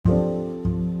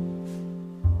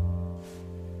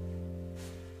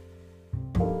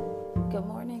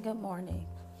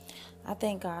I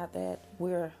thank God that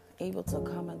we're able to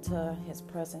come into His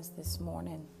presence this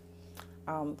morning.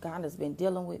 God has been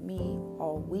dealing with me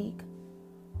all week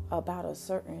about a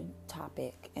certain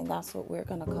topic, and that's what we're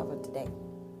going to cover today.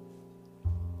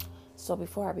 So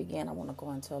before I begin, I want to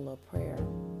go into a little prayer,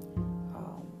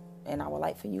 and I would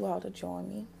like for you all to join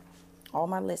me, all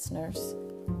my listeners,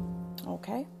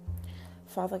 okay?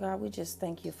 Father God, we just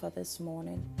thank you for this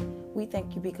morning. We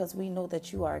thank you because we know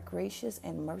that you are gracious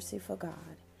and merciful God.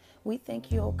 We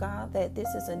thank you, oh God, that this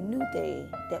is a new day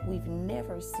that we've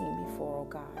never seen before, oh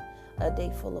God. A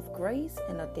day full of grace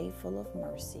and a day full of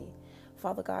mercy.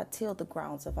 Father God, till the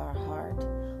grounds of our heart.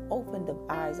 Open the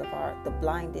eyes of the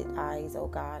blinded eyes, oh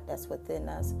God, that's within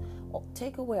us.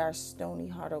 Take away our stony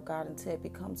heart, oh God, until it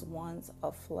becomes ones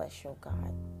of flesh, oh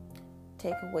God.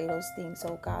 Take away those things,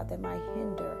 oh God, that might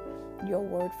hinder your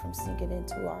word from sinking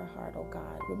into our heart, oh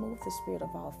God. Remove the spirit of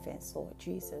offense, Lord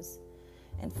Jesus.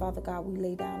 And Father God, we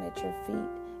lay down at your feet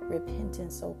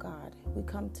repentance, oh God. We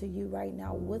come to you right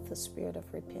now with the spirit of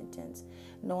repentance,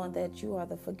 knowing that you are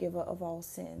the forgiver of all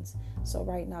sins. So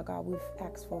right now, God, we've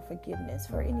asked for forgiveness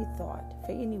for any thought,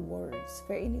 for any words,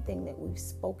 for anything that we've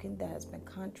spoken that has been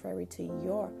contrary to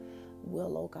your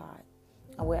will, oh God.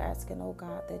 And we're asking, oh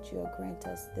God, that you'll grant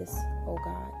us this, oh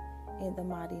God, in the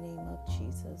mighty name of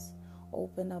Jesus.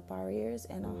 Open up our ears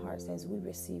and our hearts as we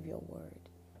receive your word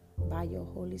by your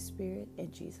Holy Spirit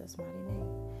in Jesus' mighty name.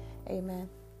 Amen.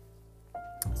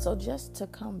 So just to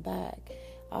come back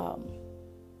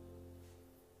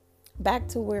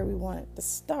to where we wanted to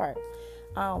start.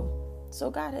 So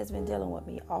God has been dealing with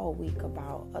me all week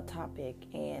about a topic,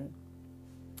 and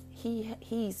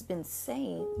he's been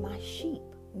saying, my sheep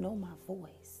know my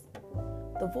voice.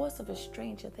 The voice of a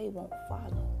stranger they won't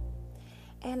follow.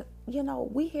 And,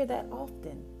 we hear that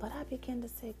often, but I begin to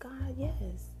say, God,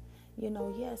 yes.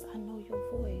 Yes, I know your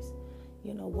voice.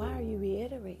 Why are you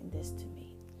reiterating this to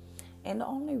me? And the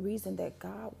only reason that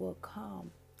God will come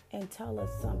and tell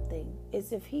us something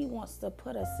is if he wants to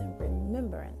put us in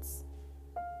remembrance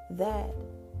that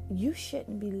you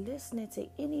shouldn't be listening to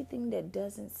anything that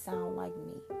doesn't sound like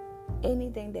me.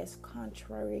 Anything that's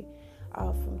contrary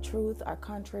from truth or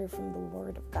contrary from the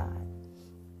word of God.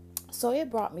 So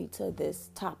it brought me to this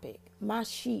topic. My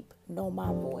sheep know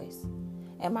my voice.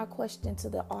 And my question to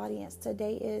the audience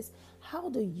today is, how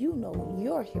do you know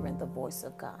you're hearing the voice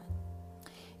of God?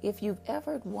 If you've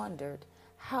ever wondered,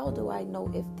 how do I know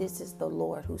if this is the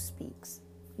Lord who speaks?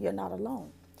 You're not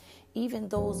alone. Even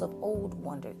those of old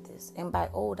wondered this. And by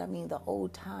old, I mean the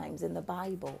old times in the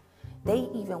Bible. They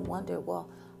even wondered, well,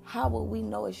 how will we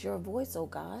know it's your voice, oh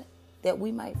God, that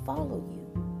we might follow you?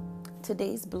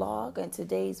 Today's blog and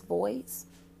today's voice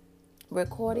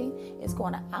recording is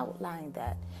going to outline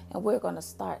that. And we're going to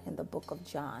start in the book of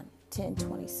John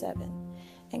 10:27.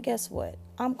 And guess what?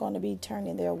 I'm going to be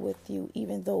turning there with you,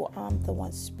 even though I'm the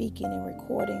one speaking and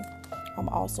recording. I'm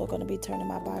also going to be turning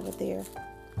my Bible there.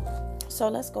 So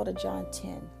let's go to John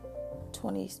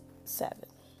 10:27.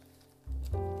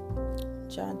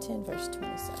 John 10 verse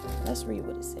 27. Let's read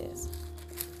what it says.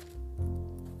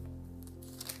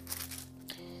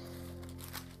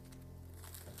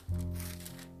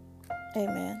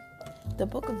 Amen. The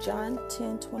book of John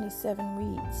 10:27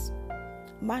 reads,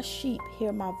 my sheep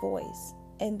hear my voice,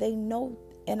 and I know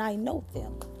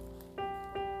them,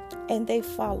 and they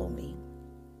follow me.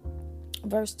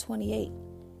 Verse 28,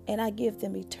 and I give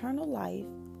them eternal life,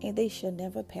 and they shall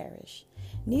never perish,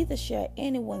 neither shall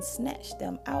anyone snatch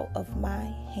them out of my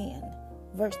hand.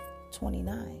 Verse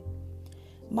 29,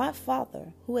 my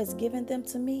Father who has given them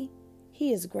to me,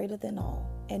 he is greater than all,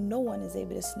 and no one is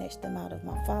able to snatch them out of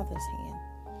my Father's hand.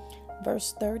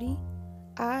 Verse 30,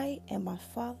 I and my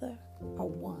Father are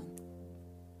one.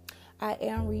 I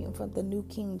am reading from the New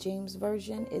King James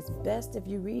Version. It's best if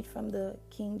you read from the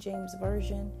King James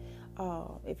Version.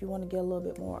 If you want to get a little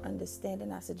bit more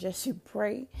understanding, I suggest you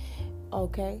pray.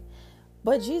 Okay.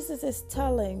 But Jesus is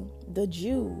telling the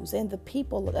Jews and the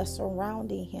people that are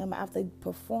surrounding him after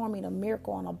performing a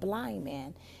miracle on a blind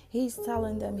man. He's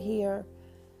telling them here,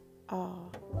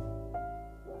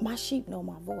 my sheep know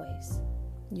my voice.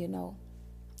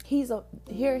 He's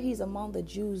among the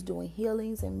Jews doing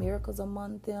healings and miracles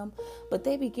among them, but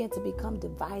they begin to become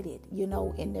divided,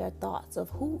 in their thoughts of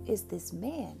who is this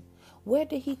man? Where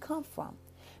did he come from?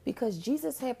 Because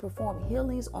Jesus had performed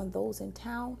healings on those in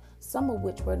town, some of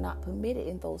which were not permitted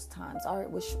in those times, or it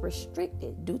was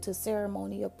restricted due to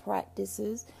ceremonial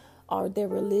practices or their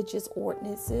religious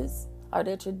ordinances, or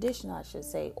their traditional, I should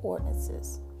say,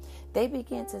 ordinances. They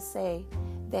began to say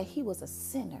that he was a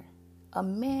sinner, a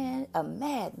madman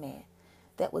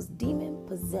that was demon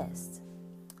possessed.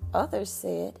 Others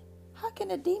said, How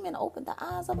can a demon open the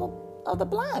eyes of the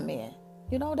blind man?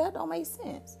 That don't make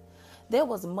sense. There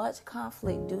was much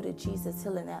conflict due to Jesus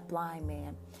healing that blind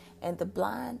man. And the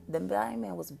blind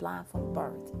man was blind from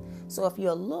birth. So if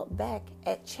you look back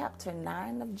at chapter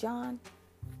 9 of John,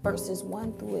 verses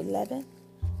 1 through 11,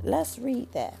 let's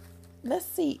read that. Let's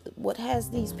see what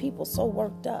has these people so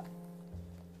worked up.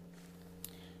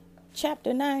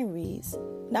 Chapter 9 reads,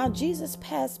 Now Jesus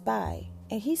passed by,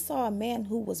 and he saw a man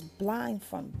who was blind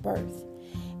from birth.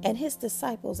 And his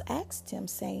disciples asked him,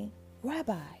 saying,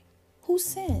 Rabbi, who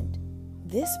sinned,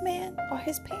 this man or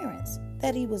his parents,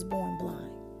 that he was born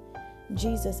blind?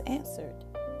 Jesus answered,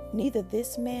 Neither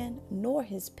this man nor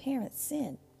his parents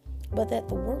sinned, but that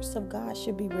the works of God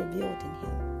should be revealed in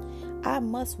him. I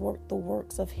must work the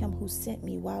works of him who sent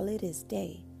me while it is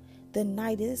day. The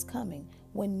night is coming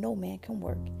when no man can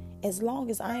work. As long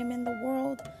as I am in the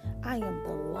world, I am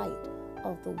the light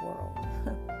of the world.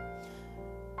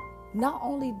 Not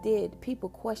only did people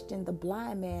question the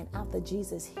blind man after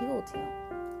Jesus healed him,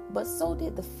 but so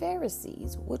did the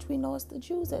Pharisees, which we know as the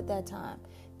Jews at that time.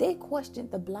 They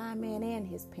questioned the blind man and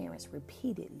his parents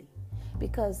repeatedly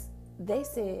because they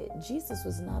said Jesus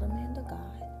was not a man of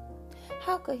God.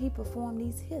 How could he perform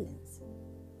these healings?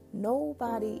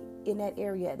 Nobody in that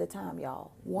area at the time,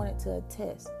 y'all, wanted to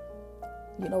attest.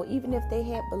 Even if they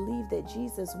had believed that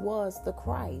Jesus was the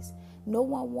Christ, no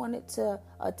one wanted to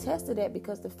attest to that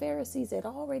because the Pharisees had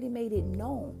already made it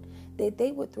known that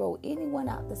they would throw anyone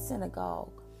out the synagogue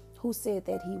who said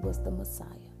that he was the Messiah.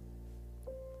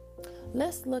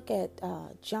 Let's look at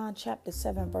John chapter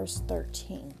 7, verse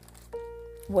 13,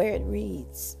 where it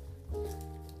reads,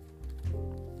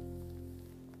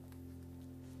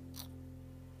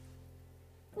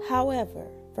 However,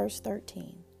 verse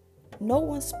 13, no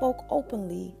one spoke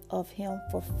openly of him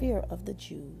for fear of the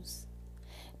Jews.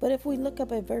 But if we look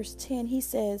up at verse 10, he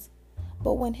says,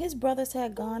 But when his brothers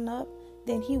had gone up,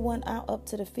 then he went out up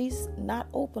to the feast, not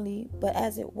openly, but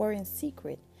as it were in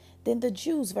secret. Then the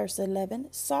Jews, verse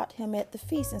 11, sought him at the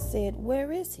feast and said,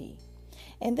 Where is he?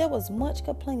 And there was much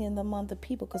complaining among the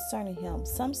people concerning him.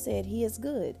 Some said, He is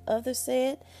good. Others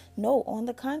said, No, on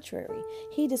the contrary,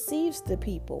 he deceives the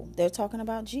people. They're talking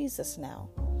about Jesus now.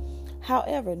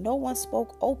 However, no one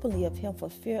spoke openly of him for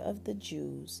fear of the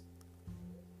Jews.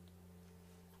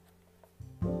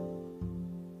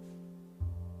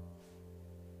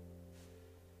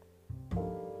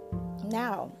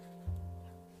 Now,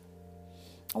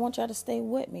 I want y'all to stay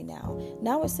with me now.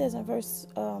 Now it says in verse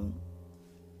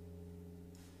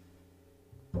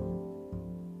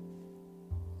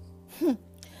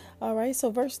all right, so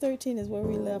verse 13 is where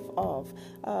we left off.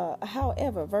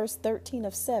 However, verse 13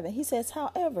 of 7, he says,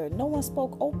 However, no one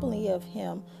spoke openly of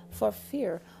him for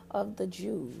fear of the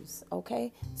Jews.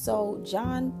 Okay, so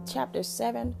John chapter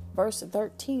 7, verse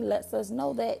 13 lets us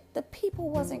know that the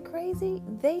people wasn't crazy.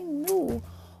 They knew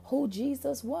who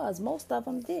Jesus was. Most of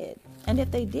them did. And if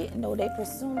they didn't know, they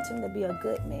presumed him to be a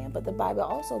good man. But the Bible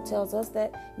also tells us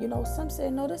that, some say,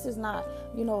 no, this is not,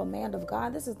 a man of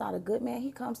God. This is not a good man. He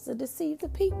comes to deceive the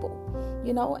people,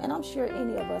 and I'm sure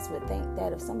any of us would think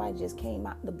that if somebody just came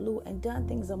out the blue and done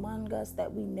things among us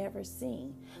that we never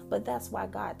seen. But that's why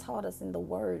God taught us in the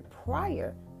word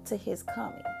prior to his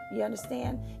coming. You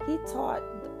understand? He taught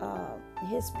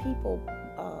his people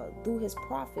through his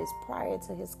prophets prior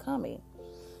to his coming.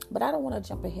 But I don't want to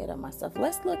jump ahead of myself.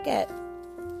 Let's look at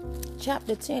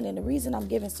chapter 10. And the reason I'm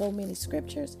giving so many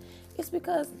scriptures is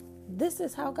because this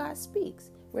is how God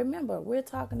speaks. Remember, we're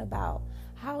talking about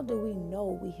how do we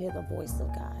know we hear the voice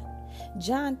of God.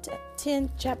 John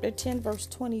 10, chapter 10, verse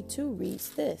 22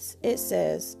 reads this. It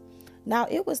says, Now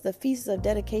it was the feast of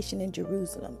dedication in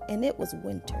Jerusalem, and it was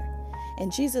winter. And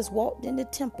Jesus walked in the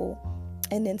temple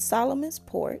and in Solomon's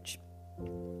porch.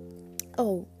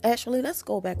 Oh, actually, let's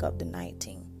go back up to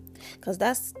 19. Because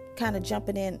that's kind of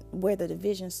jumping in where the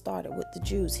division started with the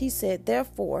Jews. He said,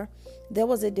 Therefore, there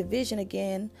was a division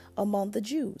again among the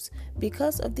Jews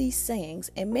because of these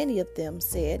sayings, and many of them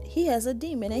said, He has a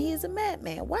demon and he is a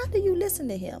madman. Why do you listen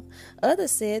to him? Others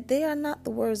said, They are not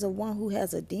the words of one who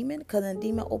has a demon, because a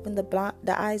demon opened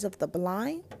the eyes of the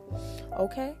blind.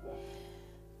 Okay?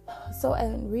 So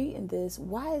in reading this,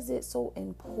 why is it so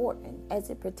important as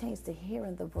it pertains to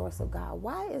hearing the voice of God?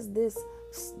 Why is this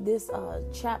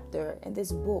chapter in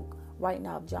this book right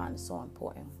now of John is so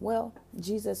important? Well,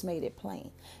 Jesus made it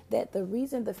plain that the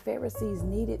reason the Pharisees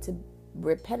needed to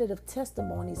repetitive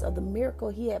testimonies of the miracle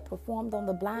he had performed on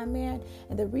the blind man,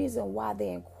 and the reason why they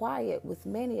inquired with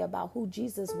many about who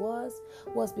Jesus was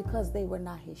because they were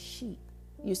not his sheep.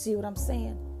 You see what I'm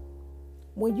saying?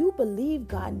 When you believe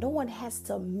God, no one has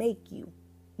to make you.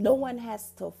 No one has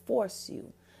to force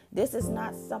you. This is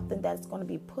not something that's going to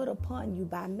be put upon you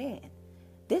by man.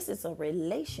 This is a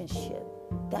relationship.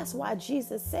 That's why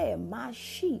Jesus said, my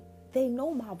sheep, they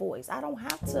know my voice. I don't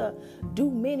have to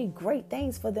do many great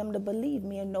things for them to believe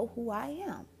me and know who I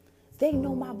am. They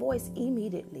know my voice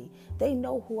immediately. They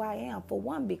know who I am, for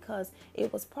one, because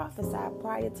it was prophesied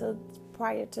prior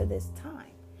to this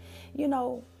time. You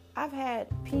know, I've had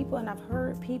people and I've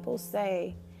heard people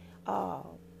say,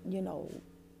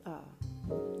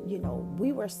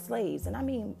 we were slaves. And I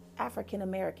mean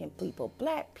African-American people,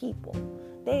 black people.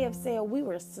 They have said we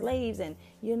were slaves, and,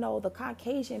 the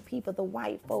Caucasian people, the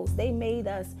white folks, they made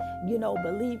us,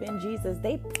 believe in Jesus.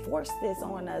 They forced this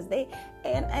on us.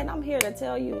 And I'm here to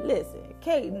tell you, listen,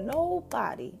 can't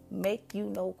nobody make you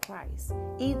know Christ.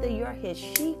 Either you're his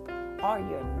sheep or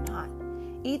you're not.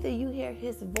 Either you hear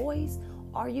his voice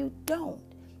or you don't.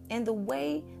 And the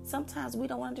way sometimes we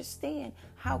don't understand,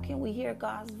 how can we hear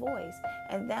God's voice?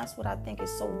 And that's what I think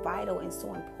is so vital and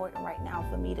so important right now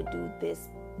for me to do this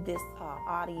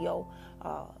audio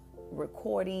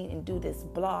recording and do this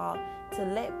blog, to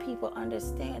let people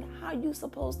understand how you're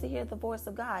supposed to hear the voice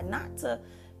of God. Not to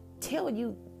tell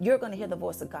you you're going to hear the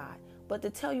voice of God, but to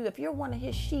tell you if you're one of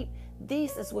his sheep,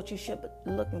 this is what you should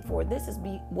be looking for. This is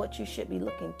what you should be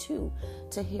looking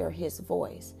to hear his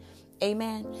voice.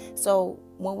 Amen. So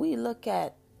when we look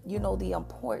at, the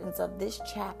importance of this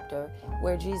chapter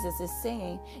where Jesus is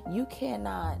saying, you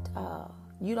cannot,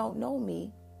 you don't know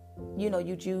me,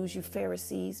 you Jews, you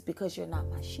Pharisees, because you're not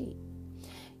my sheep.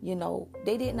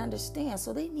 They didn't understand.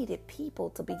 So they needed people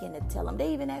to begin to tell them.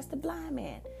 They even asked the blind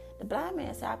man. The blind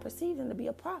man said, I perceive him to be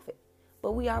a prophet.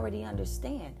 But we already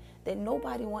understand that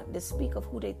nobody wanted to speak of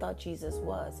who they thought Jesus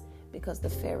was, because the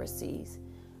Pharisees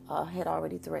had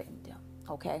already threatened them.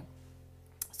 Okay.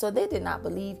 So they did not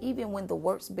believe, even when the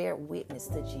works bear witness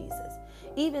to Jesus.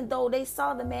 Even though they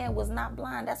saw the man was not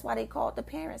blind, that's why they called the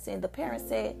parents in. The parents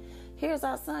said, here's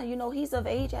our son, he's of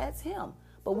age as him.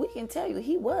 But we can tell you,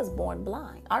 he was born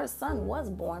blind. Our son was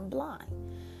born blind.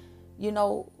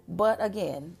 But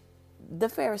again, the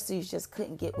Pharisees just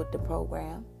couldn't get with the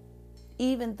program.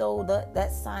 Even though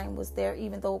that sign was there,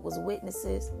 even though it was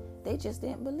witnesses, they just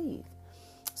didn't believe.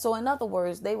 So in other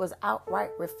words, they was outright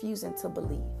refusing to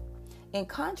believe. In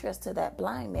contrast to that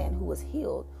blind man who was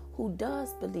healed, who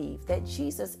does believe that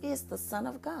Jesus is the Son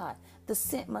of God, the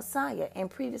sent Messiah, and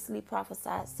previously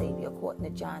prophesied Savior, according to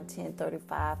John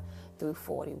 10:35 through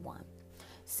 41.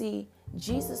 See,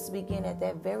 Jesus began at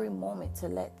that very moment to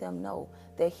let them know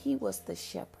that he was the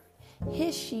shepherd.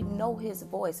 His sheep know his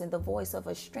voice, and the voice of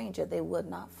a stranger they would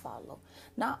not follow.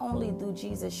 Not only do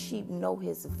Jesus' sheep know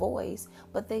his voice,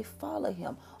 but they follow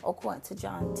him, according to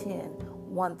John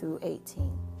 10:1 through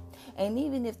 18. And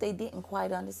even if they didn't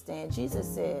quite understand, Jesus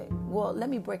said, well, let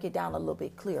me break it down a little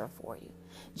bit clearer for you.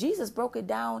 Jesus broke it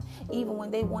down even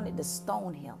when they wanted to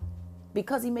stone him,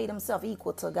 because he made himself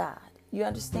equal to God. You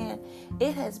understand?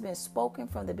 It has been spoken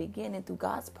from the beginning through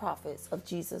God's prophets of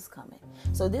Jesus coming.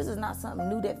 So this is not something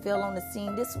new that fell on the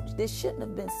scene. This shouldn't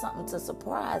have been something to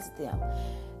surprise them.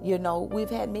 We've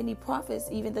had many prophets,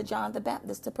 even the John the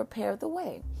Baptist, to prepare the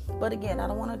way. But again, I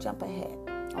don't want to jump ahead.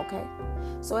 Okay?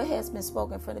 So it has been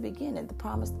spoken from the beginning, the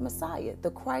promised Messiah,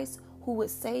 the Christ who would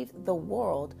save the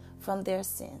world from their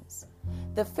sins.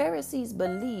 The Pharisees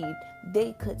believed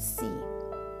they could see.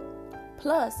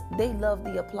 Plus, they loved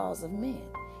the applause of men.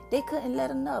 They couldn't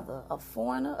let another, a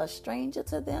foreigner, a stranger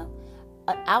to them,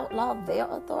 outlaw their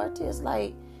authority. It's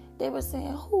like they were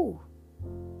saying, who?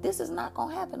 This is not going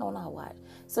to happen on our watch.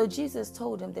 So Jesus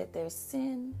told them that their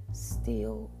sin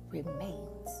still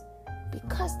remains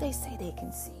because they say they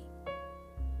can see.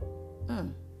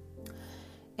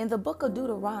 In the book of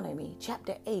Deuteronomy,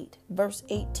 chapter 8, verse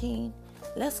 18,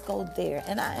 let's go there.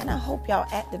 And I hope y'all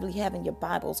actively having your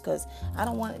Bibles, because I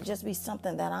don't want it to just be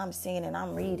something that I'm seeing and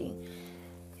I'm reading.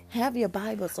 Have your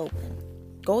Bibles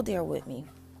open. Go there with me.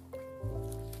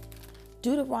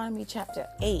 Deuteronomy chapter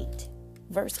 8,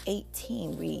 verse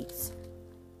 18 reads,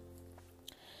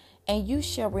 "And you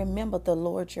shall remember the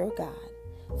Lord your God,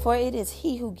 for it is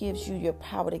he who gives you your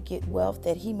power to get wealth,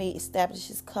 that he may establish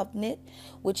his covenant,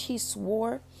 which he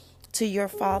swore to your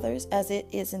fathers, as it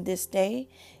is in this day.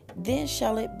 Then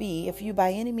shall it be, if you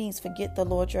by any means forget the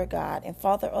Lord your God, and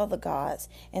follow other gods,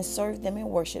 and serve them and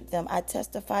worship them, I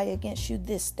testify against you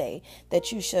this day,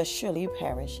 that you shall surely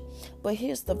perish." But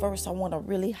here's the verse I want to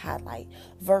really highlight.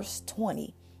 Verse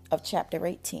 20 of chapter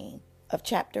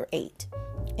 8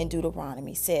 in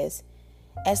Deuteronomy says,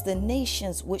 "As the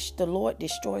nations which the Lord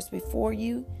destroys before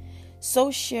you,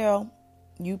 so shall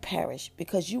you perish,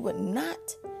 because you would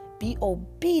not be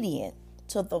obedient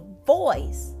to the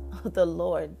voice of the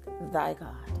Lord thy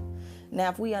God." Now,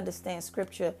 if we understand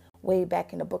scripture, way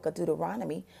back in the book of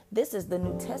Deuteronomy. This is the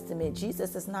New Testament.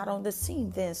 Jesus is not on the scene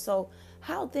then. So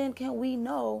how then can we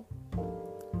know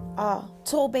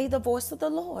to obey the voice of the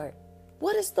Lord?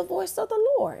 What is the voice of the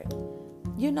Lord?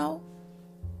 You know?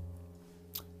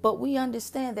 But we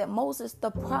understand that Moses, the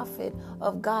prophet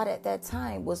of God at that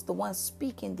time, was the one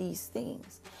speaking these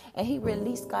things. And he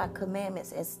released God's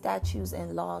commandments and statutes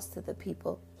and laws to the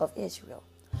people of Israel.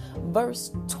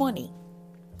 Verse 20.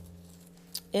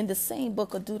 In the same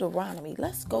book of Deuteronomy,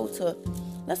 let's go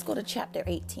to chapter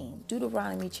 18.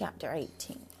 Deuteronomy chapter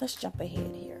 18. Let's jump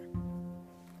ahead here.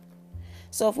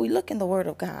 So if we look in the word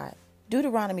of God,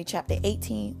 Deuteronomy chapter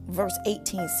 18, verse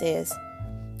 18 says,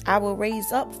 I will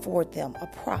raise up for them a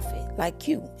prophet like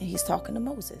you. And he's talking to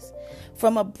Moses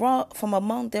from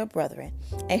among their brethren.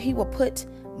 And he will put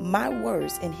my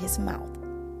words in his mouth.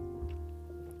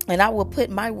 And I will put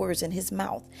my words in his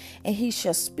mouth. And he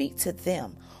shall speak to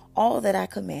them all that I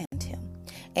command him.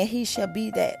 And he shall be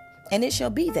that. And it shall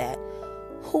be that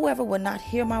whoever will not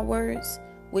hear my words,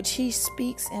 which he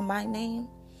speaks in my name,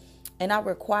 and I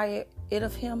require it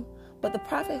of him, but the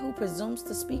prophet who presumes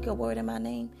to speak a word in my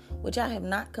name, which I have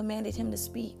not commanded him to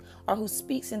speak, or who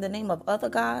speaks in the name of other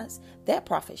gods, that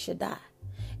prophet should die.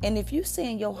 And if you say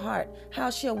in your heart,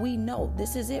 how shall we know?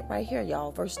 This is it right here,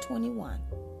 y'all. Verse 21.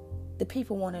 The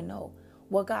people want to know,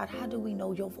 well, God, how do we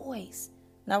know your voice?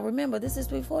 Now, remember, this is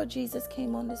before Jesus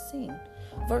came on the scene.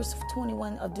 Verse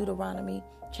 21 of Deuteronomy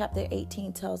chapter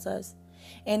 18 tells us,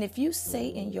 and if you say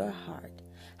in your heart,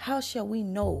 how shall we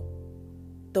know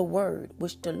the word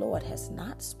which the Lord has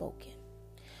not spoken?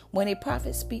 When a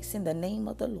prophet speaks in the name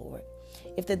of the Lord,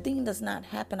 if the thing does not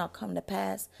happen or come to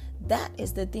pass, that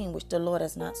is the thing which the Lord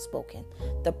has not spoken.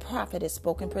 The prophet is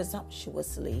spoken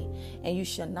presumptuously, and you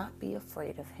shall not be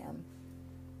afraid of him.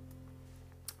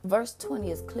 Verse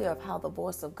 20 is clear of how the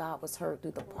voice of God was heard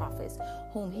through the prophets,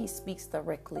 whom he speaks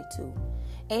directly to.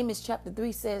 Amos chapter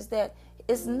 3 says that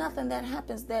it's nothing that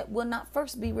happens that will not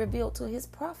first be revealed to his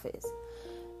prophets.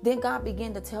 Then God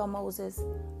began to tell Moses,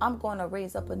 I'm going to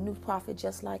raise up a new prophet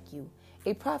just like you,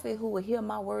 a prophet who will hear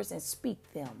my words and speak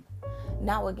them.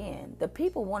 Now again, the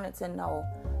people wanted to know,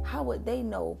 how would they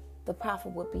know the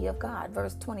prophet would be of God?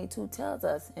 Verse 22 tells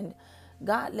us, and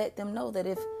God let them know that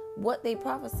if what they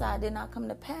prophesied did not come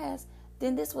to pass,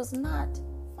 then this was not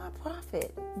my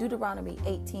prophet. Deuteronomy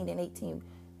 18 and 18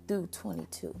 through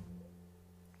 22.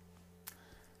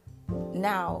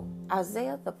 Now,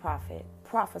 Isaiah the prophet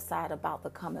prophesied about the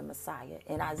coming Messiah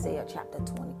in Isaiah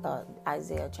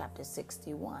chapter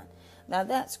 61. Now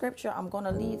that scripture, I'm going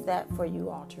to leave that for you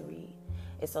all to read.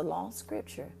 It's a long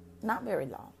scripture, not very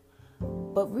long,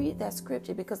 but read that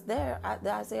scripture because there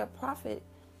the Isaiah prophet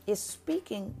is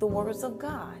speaking the words of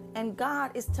God, and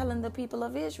God is telling the people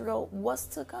of Israel what's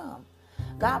to come.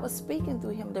 God was speaking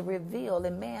through him to reveal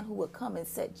a man who would come and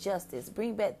set justice,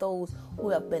 bring back those who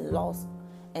have been lost,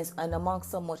 and among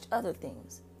so much other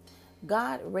things.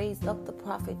 God raised up the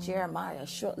prophet Jeremiah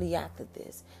shortly after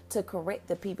this to correct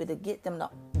the people, to get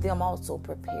them also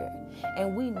prepared.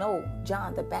 And we know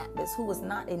John the Baptist, who was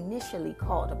not initially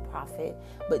called a prophet,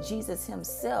 but Jesus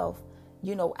himself,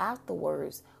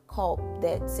 afterwards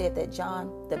said that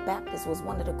John the Baptist was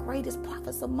one of the greatest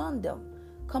prophets among them.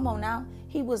 Come on now.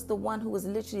 He was the one who was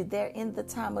literally there in the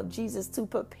time of Jesus to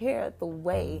prepare the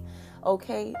way,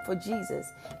 for Jesus.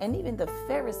 And even the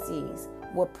Pharisees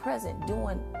were present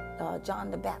during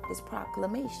John the Baptist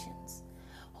proclamations,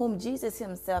 whom Jesus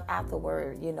himself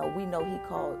afterward, we know he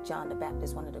called John the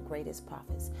Baptist one of the greatest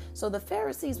prophets. So the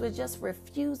Pharisees were just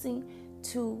refusing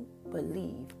to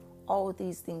believe all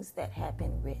these things that had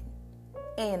been written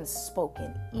and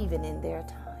spoken even in their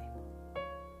time.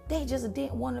 They just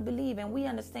didn't want to believe. And we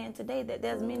understand today that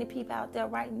there's many people out there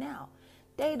right now.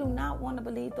 They do not want to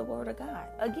believe the word of God.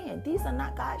 Again, these are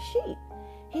not God's sheep.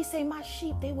 He said, my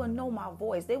sheep, they will know my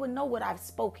voice. They will know what I've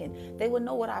spoken. They will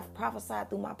know what I've prophesied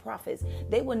through my prophets.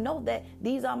 They will know that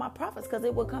these are my prophets because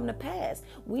it will come to pass.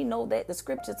 We know that the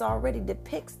scriptures already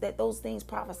depicts that those things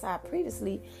prophesied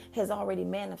previously has already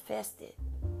manifested.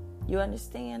 You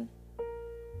understand?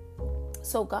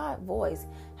 So God's voice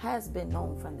has been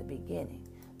known from the beginning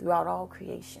throughout all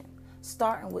creation,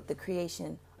 starting with the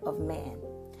creation of man,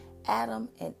 Adam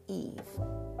and Eve.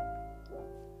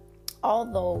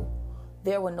 Although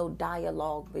there were no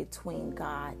dialogue between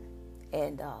God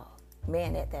and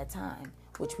man at that time,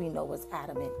 which we know was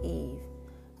Adam and Eve,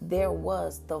 there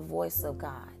was the voice of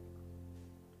God.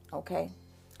 Okay?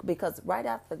 Because right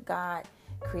after God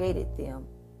created them,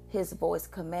 his voice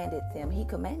commanded them. He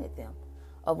commanded them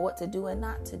of what to do and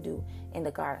not to do in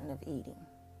the Garden of Eden.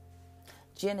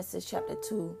 Genesis chapter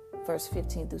 2, verse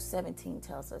 15 through 17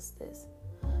 tells us this.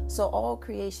 So all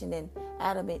creation in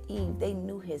Adam and Eve, they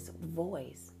knew his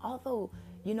voice. Although,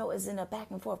 it's in a back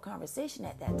and forth conversation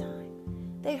at that time.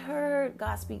 They heard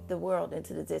God speak the world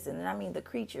into existence. And I mean the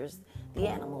creatures, the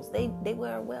animals, they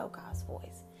were well God's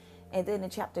voice. And then in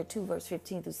chapter 2, verse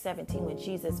 15 through 17, when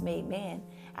Jesus made man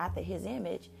after his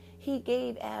image, he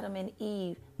gave Adam and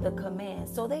Eve the command.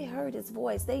 So they heard his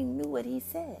voice. They knew what he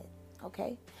said.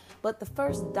 Okay. But the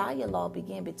first dialogue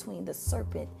began between the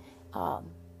serpent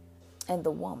and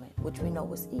the woman, which we know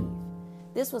was Eve.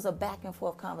 This was a back and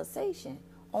forth conversation.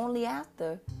 Only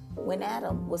after, when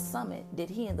Adam was summoned, did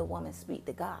he and the woman speak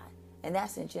to God. And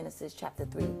that's in Genesis chapter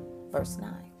 3, verse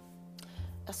 9.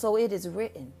 So it is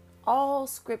written, all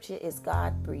scripture is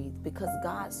God-breathed because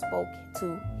God spoke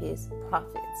to his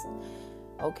prophets.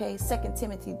 Okay, 2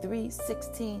 Timothy 3,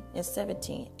 16 and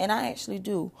 17. And I actually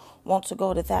do want to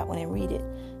go to that one and read it.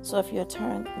 So if you'll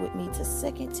turn with me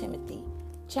to 2 Timothy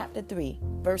chapter 3,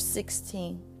 verse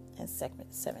 16 and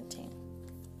 17.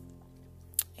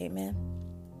 Amen.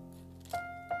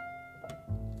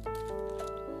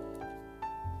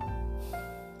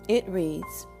 It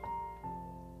reads,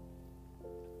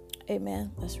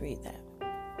 amen. Let's read that.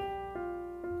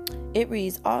 It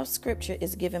reads, all scripture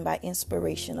is given by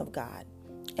inspiration of God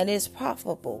and is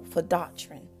profitable for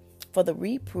doctrine, for the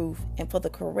reproof, and for the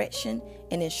correction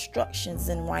and instructions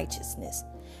in righteousness,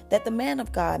 that the man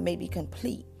of God may be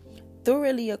complete,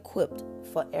 thoroughly equipped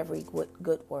for every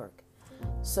good work.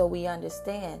 So we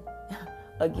understand,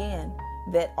 again,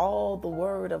 that all the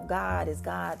word of God is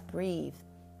God breathed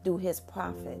through his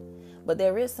prophet. But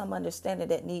there is some understanding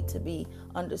that need to be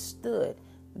understood,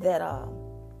 that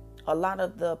a lot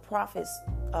of the prophets,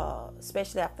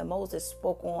 especially after Moses,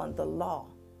 spoke on the law.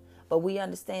 But we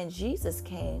understand Jesus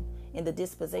came in the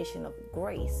dispensation of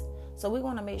grace. So we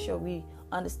want to make sure we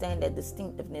understand that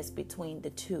distinctiveness between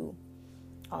the two.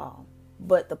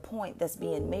 But the point that's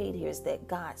being made here is that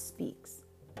God speaks.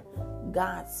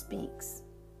 God speaks.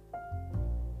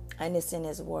 And it's in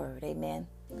his word. Amen.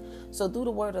 So through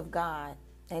the word of God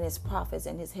and his prophets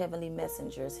and his heavenly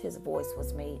messengers, his voice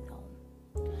was made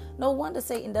known. No wonder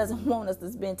Satan doesn't want us to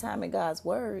spend time in God's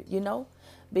word,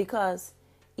 because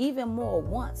even more,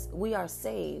 once we are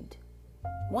saved,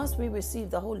 once we receive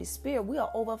the Holy Spirit, we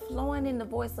are overflowing in the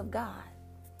voice of God.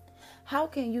 How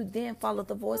can you then follow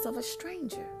the voice of a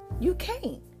stranger? You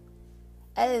can't.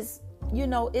 It's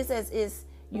as if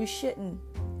you shouldn't.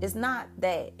 It's not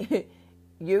that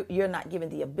you're not given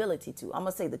the ability to. I'm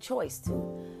going to say the choice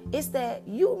to. It's that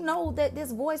you know that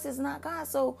this voice is not God.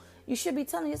 So you should be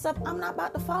telling yourself, I'm not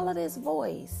about to follow this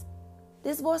voice.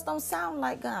 This voice don't sound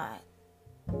like God.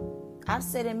 I've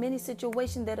said in many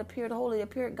situations that appeared holy,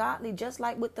 appeared godly, just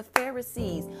like with the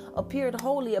Pharisees, appeared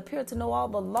holy, appeared to know all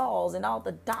the laws and all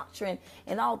the doctrine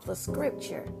and all the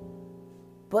scripture.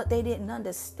 But they didn't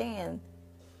understand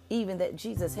even that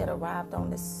Jesus had arrived on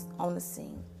the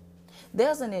scene.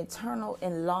 There's an internal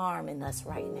alarm in us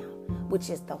right now, which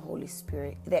is the Holy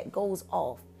Spirit, that goes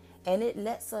off, and it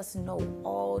lets us know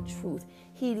all truth.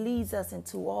 He leads us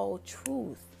into all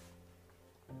truth.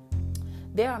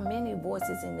 There are many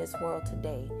voices in this world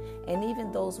today, and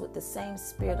even those with the same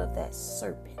spirit of that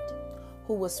serpent,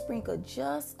 who will sprinkle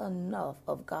just enough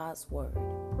of God's word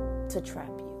to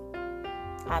trap you.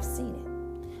 I've seen it.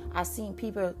 I've seen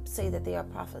people say that they are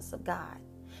prophets of God.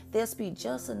 They'll speak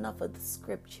just enough of the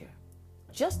scripture,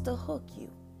 just to hook you,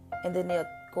 and then they'll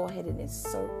go ahead and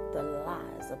insert the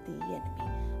lies of the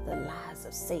enemy, the lies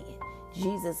of Satan.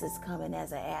 Jesus is coming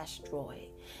as an asteroid.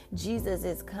 Jesus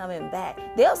is coming back.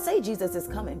 They'll say Jesus is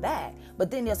coming back, but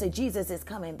then they'll say Jesus is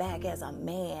coming back as a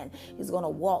man. He's going to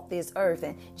walk this earth,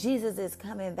 and Jesus is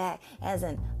coming back as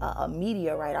a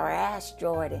meteorite or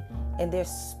asteroid. And they're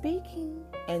speaking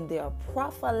and they're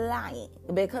prophesying,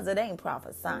 because it ain't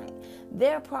prophesying.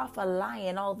 They're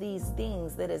prophesying all these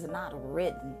things that is not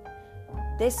written.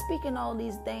 They're speaking all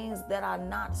these things that are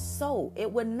not so.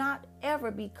 It would not ever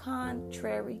be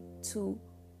contrary to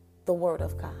the word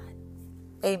of God.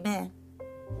 Amen.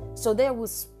 So there will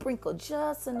sprinkle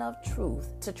just enough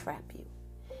truth to trap you,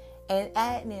 and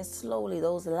adding in slowly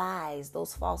those lies,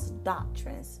 those false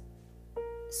doctrines.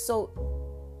 So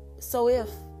if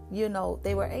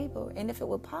they were able, and if it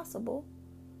were possible,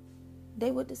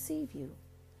 they would deceive you.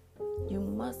 You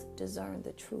must discern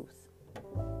the truth.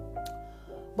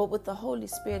 But with the Holy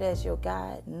Spirit as your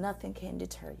guide, nothing can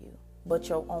deter you but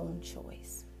your own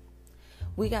choice.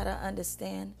 We got to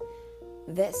understand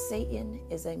that Satan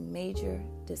is a major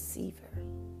deceiver.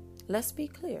 Let's be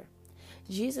clear.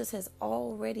 Jesus has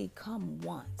already come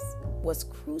once, was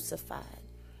crucified,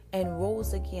 and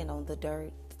rose again on the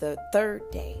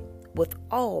third day with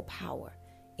all power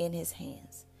in his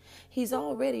hands. He's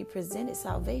already presented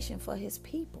salvation for his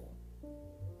people.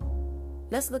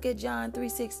 Let's look at John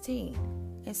 3:16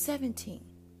 and 17.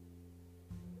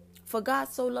 For God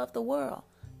so loved the world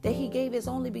that he gave his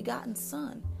only begotten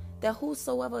Son, that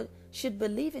whosoever should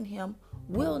believe in him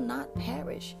will not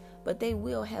perish, but they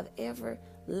will have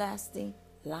everlasting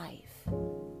life.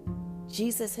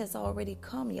 Jesus has already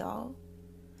come, y'all.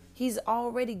 He's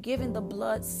already given the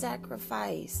blood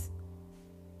sacrifice.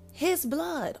 His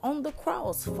blood on the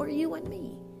cross for you and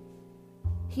me.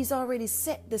 He's already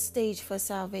set the stage for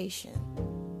salvation.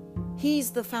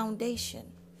 He's the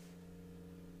foundation.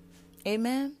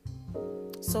 Amen.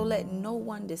 So let no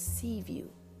one deceive you.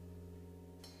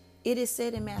 It is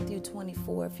said in Matthew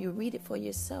 24, if you read it for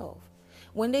yourself,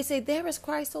 when they say there is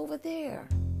Christ over there,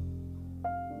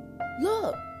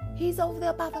 look, he's over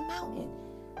there by the mountain.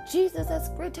 Jesus has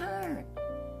returned.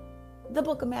 The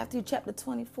book of Matthew chapter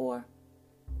 24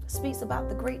 speaks about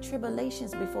the great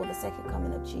tribulations before the second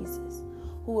coming of Jesus,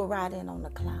 who will ride in on the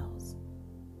clouds.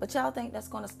 But y'all think that's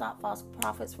going to stop false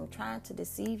prophets from trying to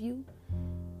deceive you?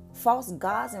 False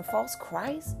gods and false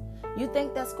Christ? You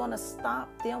think that's going to stop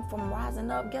them from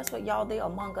rising up? Guess what, y'all? They're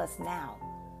among us now.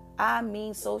 I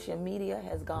mean, social media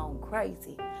has gone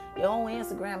crazy. Your own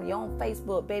Instagram, your own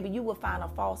Facebook, baby, you will find a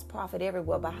false prophet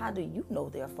everywhere. But how do you know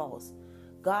they're false?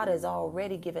 God has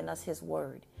already given us his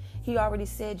word. He already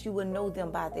said you will know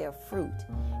them by their fruit.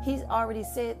 He's already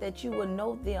said that you will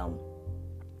know them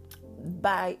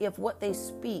by if what they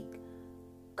speak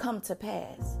come to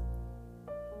pass.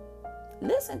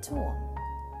 Listen to them,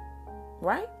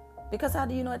 right? Because how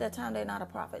do you know at that time they're not a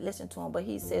prophet? Listen to them. But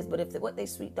he says, but if what they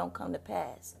speak don't come to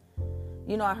pass.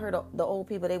 You know, I heard the old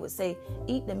people, they would say,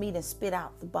 eat the meat and spit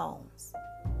out the bones.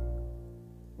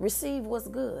 Receive what's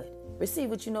good.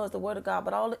 Receive what you know is the word of God.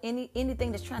 But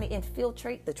anything that's trying to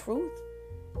infiltrate the truth,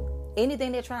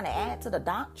 anything they're trying to add to the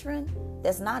doctrine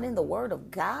that's not in the word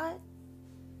of God,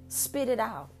 spit it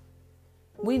out.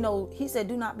 We know, he said,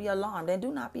 do not be alarmed and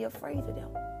do not be afraid of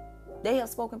them. They have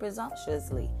spoken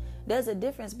presumptuously. There's a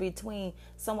difference between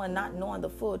someone not knowing the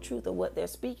full truth of what they're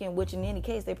speaking, which in any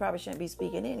case they probably shouldn't be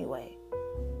speaking anyway,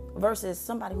 versus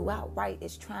somebody who outright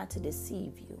is trying to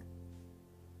deceive you.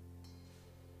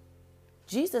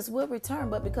 Jesus will return,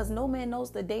 but because no man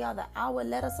knows the day or the hour,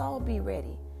 let us all be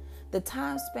ready. The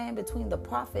time span between the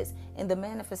prophets and the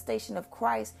manifestation of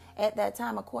Christ at that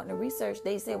time, according to research,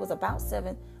 they say was about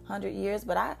 700 years.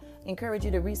 But I encourage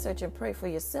you to research and pray for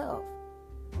yourself.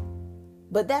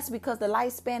 But that's because the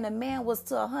lifespan of man was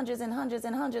to hundreds and hundreds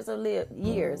and hundreds of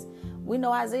years. We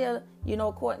know Isaiah,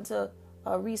 according to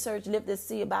research, lived to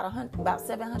see about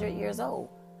 700 years old.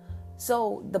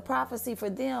 So the prophecy for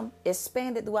them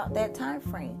expanded throughout that time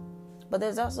frame. But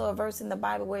there's also a verse in the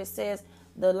Bible where it says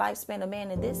the lifespan of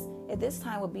man at this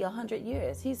time would be 100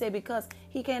 years. He said because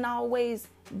he can't always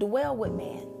dwell with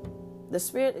man. The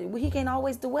Spirit, he can't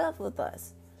always dwell with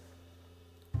us.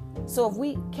 So if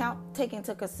we take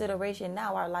into consideration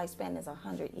now our lifespan is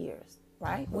 100 years,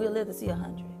 right? We'll live to see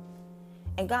 100.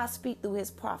 And God speak through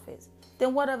his prophets.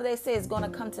 Then whatever they say is going to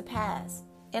come to pass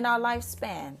in our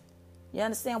lifespan. You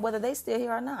understand, whether they still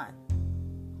here or not.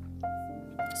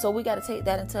 So we got to take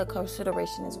that into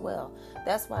consideration as well.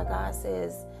 That's why God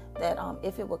says that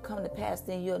if it will come to pass,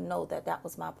 then you'll know that that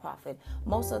was my prophet.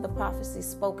 Most of the prophecy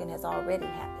spoken has already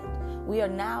happened. We are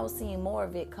now seeing more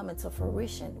of it coming to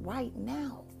fruition right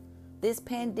now. This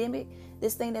pandemic,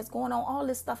 this thing that's going on, all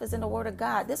this stuff is in the word of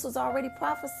God. This was already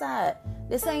prophesied.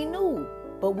 This ain't new,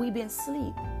 but we've been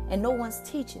asleep and no one's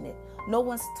teaching it. No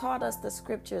one's taught us the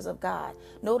scriptures of God.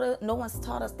 No one's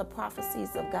taught us the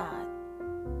prophecies of God.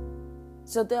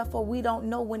 So therefore, we don't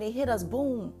know when it hit us,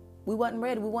 boom, we wasn't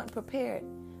ready. We weren't prepared.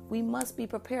 We must be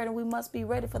prepared and we must be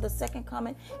ready for the second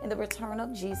coming and the return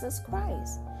of Jesus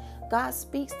Christ. God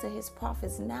speaks to his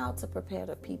prophets now to prepare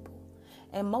the people.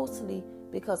 And mostly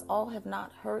because all have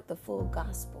not heard the full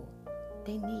gospel.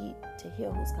 They need to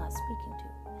hear who's God speaking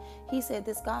to. He said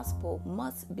this gospel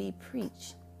must be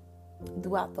preached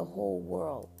throughout the whole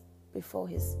world before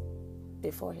his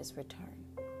return.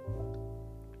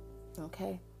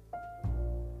 Okay?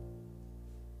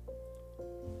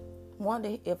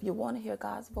 If you want to hear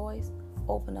God's voice,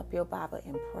 open up your Bible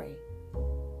and pray.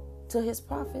 To his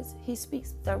prophets, he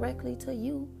speaks directly to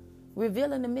you,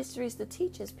 revealing the mysteries to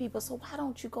teach his people. So why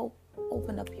don't you go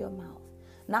open up your mouth?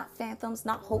 Not phantoms,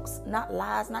 not hoax, not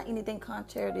lies, not anything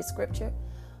contrary to scripture,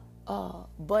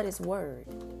 but his word.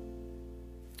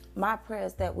 My prayer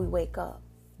is that we wake up,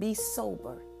 be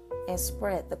sober, and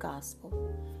spread the gospel,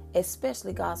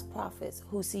 especially God's prophets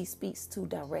who he speaks to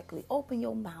directly. Open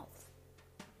your mouth,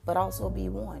 but also be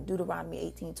warned. Deuteronomy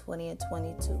 18:20 and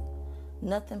 22.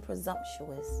 Nothing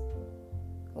presumptuous.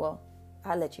 Well,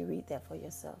 I'll let you read that for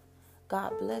yourself.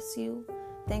 God bless you.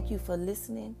 Thank you for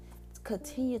listening.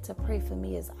 continue to pray for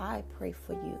me as I pray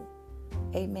for you.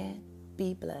 Amen.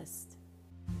 Be blessed.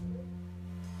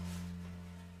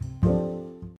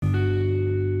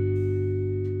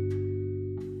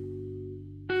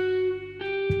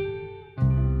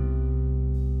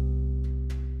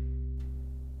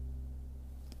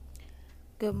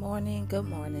 Good morning. Good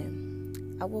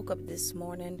morning. I woke up this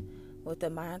morning with a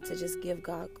mind to just give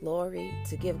God glory,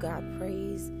 to give God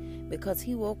praise, because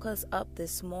He woke us up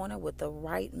this morning with the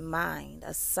right mind,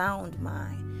 a sound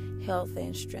mind, health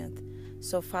and strength.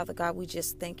 So, Father God, we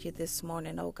just thank you this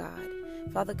morning, oh God.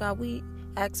 Father God, we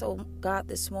ask, oh God,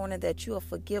 this morning that you will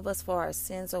forgive us for our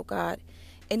sins, oh God.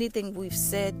 Anything we've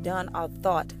said, done, or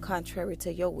thought contrary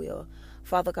to your will.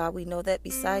 Father God, we know that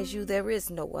besides you, there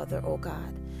is no other, oh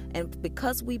God. And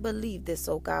because we believe this,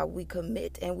 oh God, we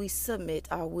commit and we submit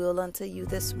our will unto you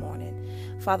this morning.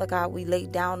 Father God, we lay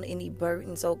down any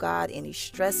burdens, oh God, any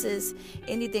stresses,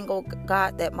 anything, oh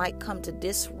God, that might come to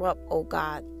disrupt, oh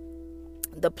God,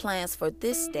 the plans for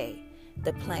this day,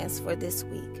 the plans for this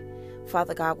week.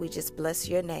 Father God, we just bless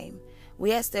your name.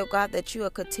 We ask, oh God, that you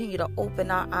will continue to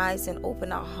open our eyes and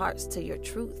open our hearts to your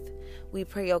truth. We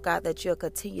pray, oh God, that you'll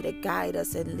continue to guide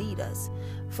us and lead us.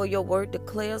 For your word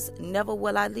declares, never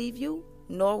will I leave you,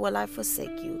 nor will I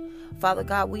forsake you. Father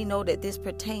God, we know that this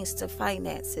pertains to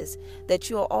finances, that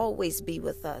you'll always be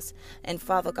with us. And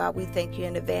Father God, we thank you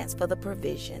in advance for the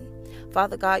provision.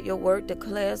 Father God, your word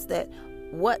declares that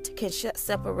what can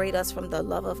separate us from the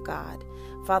love of God?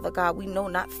 Father God, we know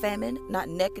not famine, not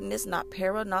nakedness, not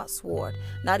peril, not sword,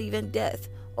 not even death,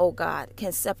 oh God,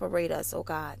 can separate us, oh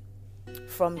God,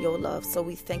 from your love. So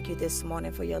we thank you this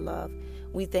morning for your love.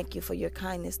 We thank you for your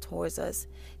kindness towards us.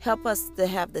 Help us to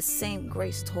have the same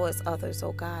grace towards others,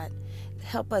 oh God.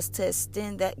 Help us to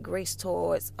extend that grace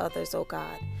towards others, oh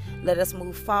God. Let us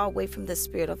move far away from the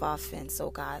spirit of offense, oh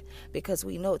God, because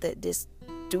we know that this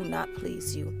do not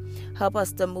please you. Help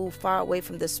us to move far away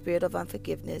from the spirit of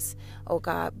unforgiveness, oh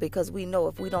God, because we know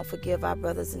if we don't forgive our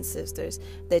brothers and sisters,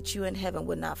 that you in heaven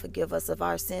would not forgive us of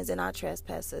our sins and our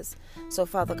trespasses. So,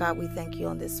 Father God, we thank you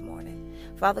on this morning.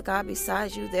 Father God,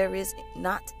 besides you, there is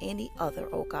not any other,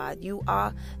 oh God. You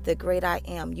are the great I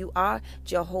am. You are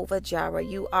Jehovah Jireh.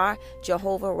 You are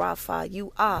Jehovah Rapha.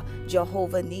 You are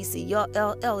Jehovah Nisi. You're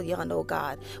El Elyon, oh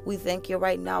God. We thank you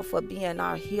right now for being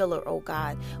our healer, oh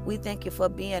God. We thank you for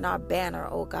being our banner,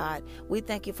 oh God. We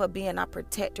thank you for being our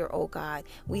protector, oh God.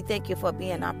 We thank you for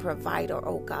being our provider,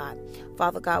 oh God.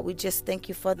 Father God, we just thank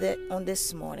you for that on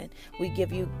this morning. We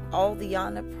give you all the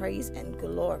honor, praise, and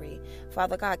glory.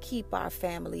 Father God, keep our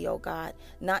family, oh God,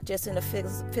 not just in the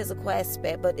physical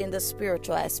aspect, but in the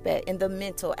spiritual aspect, in the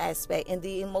mental aspect, in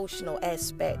the emotional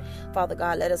aspect. Father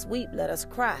God, let us weep, let us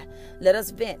cry, let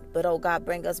us vent, but oh God,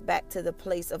 bring us back to the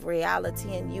place of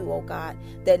reality in you, oh God,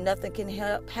 that nothing can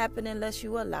happen unless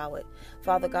you allow it.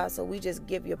 Father God, so we just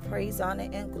give you praise, honor,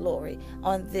 and glory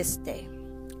on this day.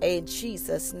 In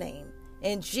Jesus' name.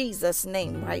 In Jesus'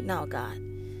 name right now, God.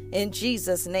 In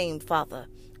Jesus' name, Father.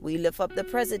 We lift up the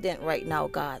president right now,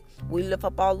 God. We lift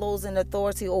up all those in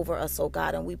authority over us, oh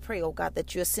God. And we pray, oh God,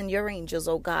 that you'll send your angels,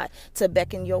 oh God, to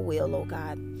beckon your will, oh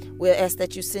God. We'll ask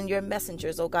that you send your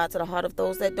messengers, oh God, to the heart of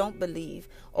those that don't believe,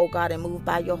 oh God, and move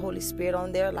by your Holy Spirit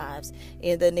on their lives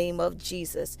in the name of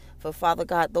Jesus. For Father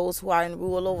God, those who are in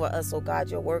rule over us, oh God,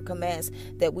 your word commands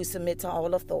that we submit to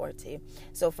all authority.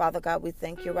 So Father God, we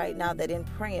thank you right now that in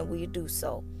praying we do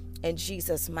so. In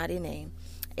Jesus' mighty name,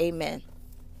 amen.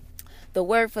 The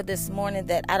word for this morning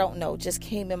that I don't know just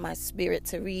came in my spirit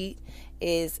to read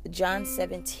is John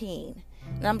 17.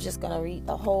 And I'm just going to read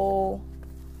the whole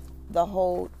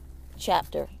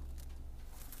chapter.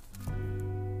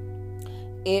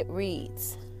 It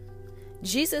reads,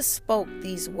 Jesus spoke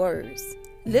these words,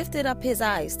 lifted up his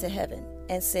eyes to heaven,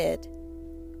 and said,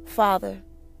 Father,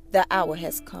 the hour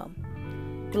has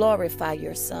come. Glorify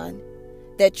your Son,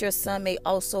 that your Son may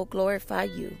also glorify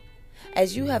you,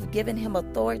 as you have given him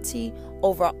authority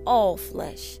over all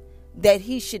flesh, that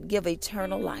he should give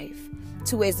eternal life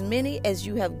to as many as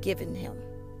you have given him.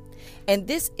 And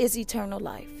this is eternal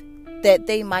life, that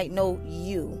they might know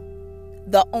you,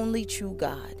 the only true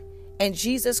God, and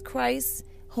Jesus Christ,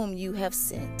 whom you have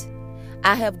sent.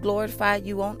 I have glorified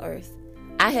you on earth.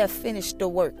 I have finished the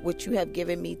work which you have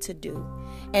given me to do.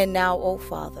 And now, O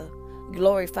Father,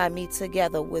 glorify me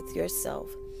together with yourself,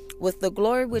 with the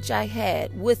glory which I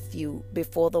had with you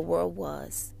before the world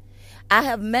was. I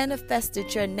have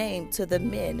manifested your name to the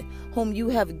men whom you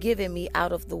have given me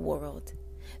out of the world.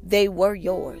 They were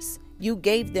yours. You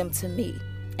gave them to me,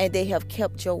 and they have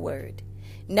kept your word.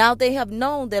 Now they have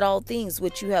known that all things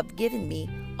which you have given me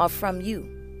are from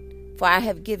you. For I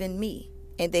have given me,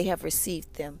 and they have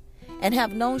received them, and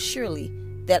have known surely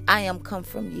that I am come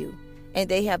from you, and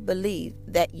they have believed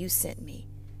that you sent me.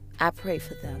 I pray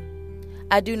for them.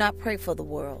 I do not pray for the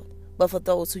world, but for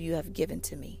those who you have given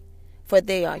to me, for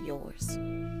they are yours.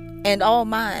 And all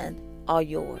mine are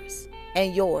yours,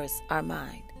 and yours are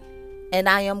mine, and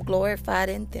I am glorified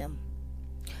in them.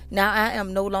 Now I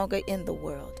am no longer in the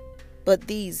world, but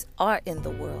these are in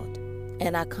the world,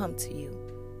 and I come to you.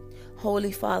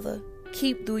 Holy Father,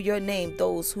 keep through your name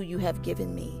those who you have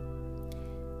given me,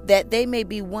 that they may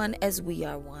be one as we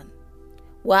are one.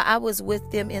 While I was with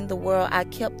them in the world, I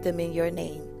kept them in your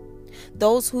name.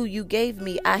 Those who you gave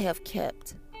me I have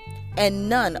kept, and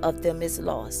none of them is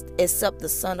lost, except the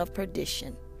son of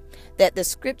perdition, that the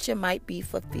scripture might be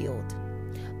fulfilled.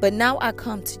 But now I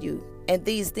come to you, and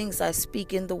these things I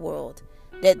speak in the world,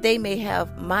 that they may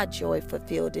have my joy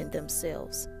fulfilled in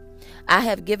themselves. I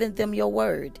have given them your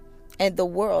word, and the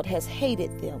world has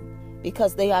hated them,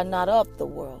 because they are not of the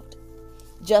world,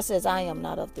 just as I am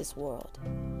not of this world.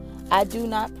 I do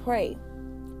not pray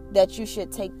that you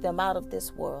should take them out of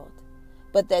this world,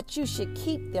 but that you should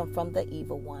keep them from the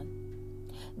evil one.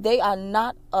 They are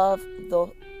not of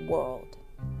the world,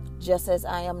 just as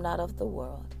I am not of the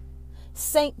world.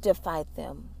 Sanctify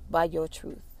them by your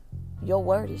truth. Your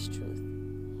word is truth.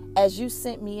 As you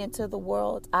sent me into the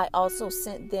world, I also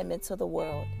sent them into the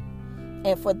world.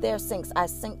 And for their sakes I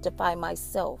sanctify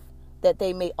myself, that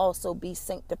they may also be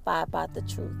sanctified by the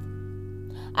truth.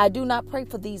 I do not pray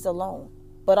for these alone,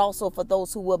 but also for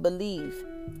those who will believe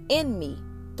in me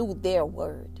through their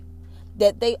word,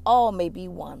 that they all may be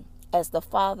one, as the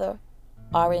Father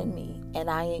are in me and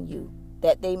I in you,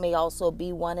 that they may also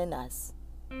be one in us,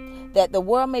 that the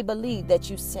world may believe that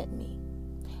you sent me.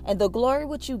 And the glory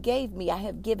which you gave me I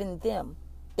have given them,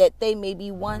 that they may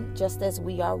be one just as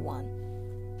we are one.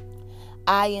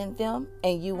 I in them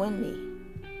and you in me,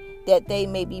 that they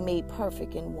may be made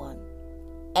perfect in one,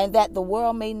 and that the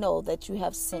world may know that you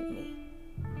have sent me.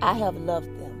 I have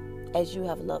loved them as you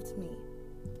have loved me.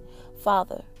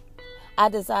 Father, I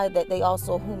desire that they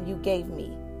also whom you gave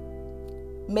me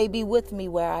may be with me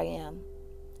where I am,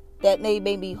 that they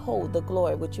may behold the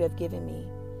glory which you have given me.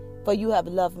 For you have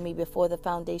loved me before the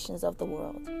foundations of the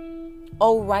world.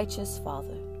 O righteous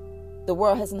Father, the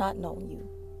world has not known you,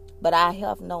 but I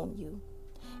have known you.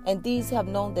 And these have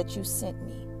known that you sent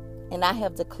me, and I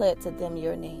have declared to them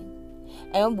your name,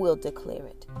 and will declare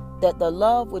it, that the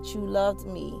love which you loved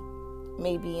me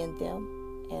may be in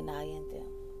them, and I in them.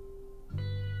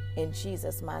 In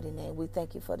Jesus' mighty name, we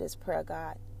thank you for this prayer,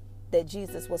 God, that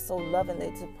Jesus was so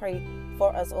lovingly to pray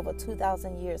for us over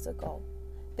 2,000 years ago,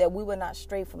 that we would not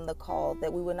stray from the call,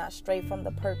 that we would not stray from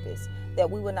the purpose, that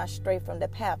we would not stray from the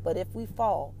path. But if we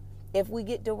fall, if we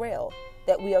get derailed,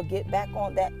 that we'll get back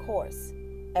on that course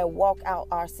and walk out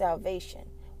our salvation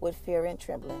with fear and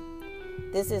trembling.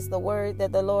 This is the word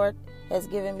that the Lord has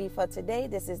given me for today.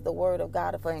 This is the word of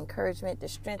God for encouragement to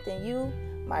strengthen you,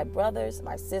 my brothers,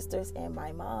 my sisters, and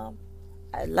my mom.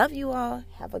 I love you all.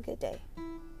 Have a good day.